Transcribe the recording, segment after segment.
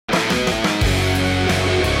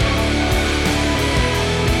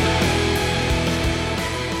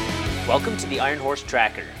Welcome to the Ironhorse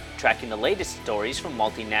Tracker, tracking the latest stories from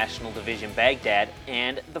Multinational Division Baghdad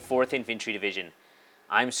and the 4th Infantry Division.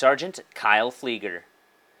 I'm Sergeant Kyle Pflieger.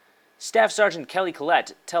 Staff Sgt. Kelly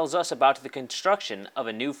Collett tells us about the construction of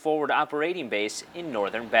a new forward operating base in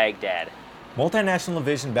northern Baghdad. Multinational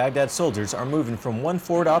Division Baghdad Soldiers are moving from one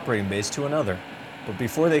forward operating base to another, but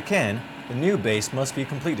before they can, the new base must be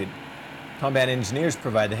completed. Combat engineers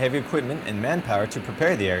provide the heavy equipment and manpower to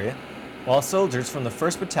prepare the area, while soldiers from the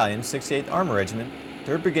 1st Battalion, 68th Armor Regiment,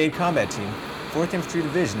 3rd Brigade Combat Team, 4th Infantry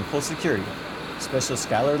Division pull security. Specialist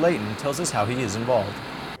Skylar Layton tells us how he is involved.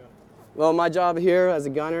 Well, my job here as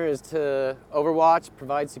a gunner is to overwatch,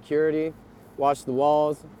 provide security, watch the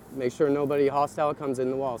walls, make sure nobody hostile comes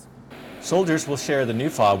in the walls. Soldiers will share the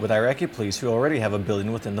new FOB with Iraqi police who already have a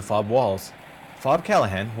building within the FOB walls. FOB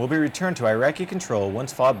Callahan will be returned to Iraqi control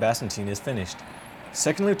once FOB Bassantine is finished.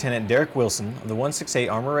 2nd Lieutenant Derek Wilson of the 168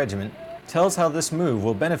 Armor Regiment tells how this move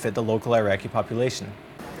will benefit the local Iraqi population.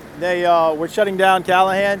 We're shutting down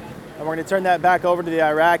Callahan, and we're going to turn that back over to the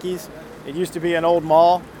Iraqis. It used to be an old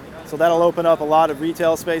mall, so that'll open up a lot of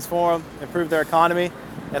retail space for them, improve their economy,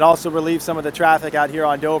 and also relieve some of the traffic out here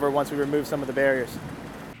on Dover once we remove some of the barriers.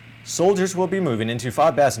 Soldiers will be moving into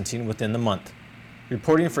FOB Bassantine within the month.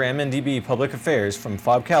 Reporting for MND-B Public Affairs from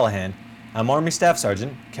FOB Callahan, I'm Army Staff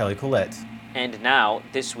Sergeant Kelly Collett. And now,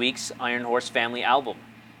 this week's Ironhorse Family Album,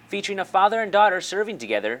 featuring a father and daughter serving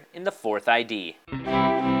together in the 4th ID.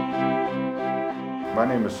 My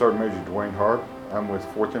name is Sergeant Major Duane Harb. I'm with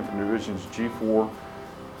 4th Infantry Division's G4.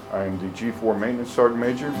 I am the G4 Maintenance Sergeant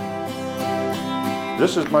Major.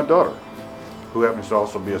 This is my daughter, who happens to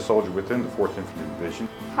also be a soldier within the 4th Infantry Division.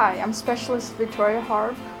 Hi, I'm Specialist Victoria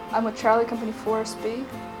Harb. I'm with Charlie Company 4SB.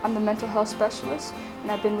 I'm the mental health specialist,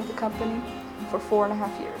 and I've been with the company for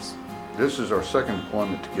 4.5 years. This is our second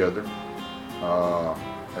deployment together.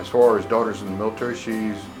 As far as daughters in the military,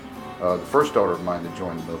 she's the first daughter of mine that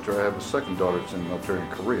joined the military. I have a second daughter that's in the military in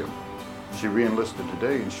Korea. She re-enlisted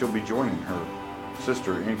today, and she'll be joining her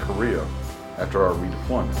sister in Korea after our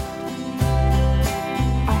redeployment.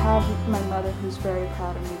 I have my mother who's very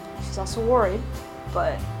proud of me. She's also worried,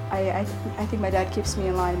 but I think my dad keeps me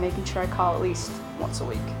in line, making sure I call at least once a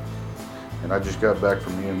week. And I just got back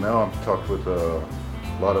from EML. I talked with a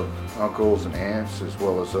lot of uncles and aunts, as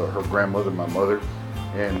well as her grandmother, my mother,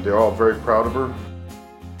 and they're all very proud of her.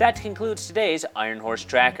 That concludes today's Ironhorse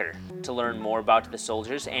Tracker. To learn more about the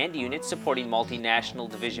soldiers and units supporting Multinational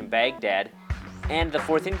Division Baghdad and the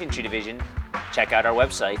 4th Infantry Division, check out our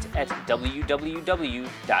website at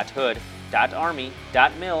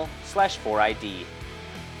www.hood.army.mil/4ID.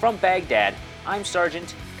 From Baghdad, I'm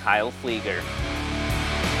Sergeant Kyle Pflieger.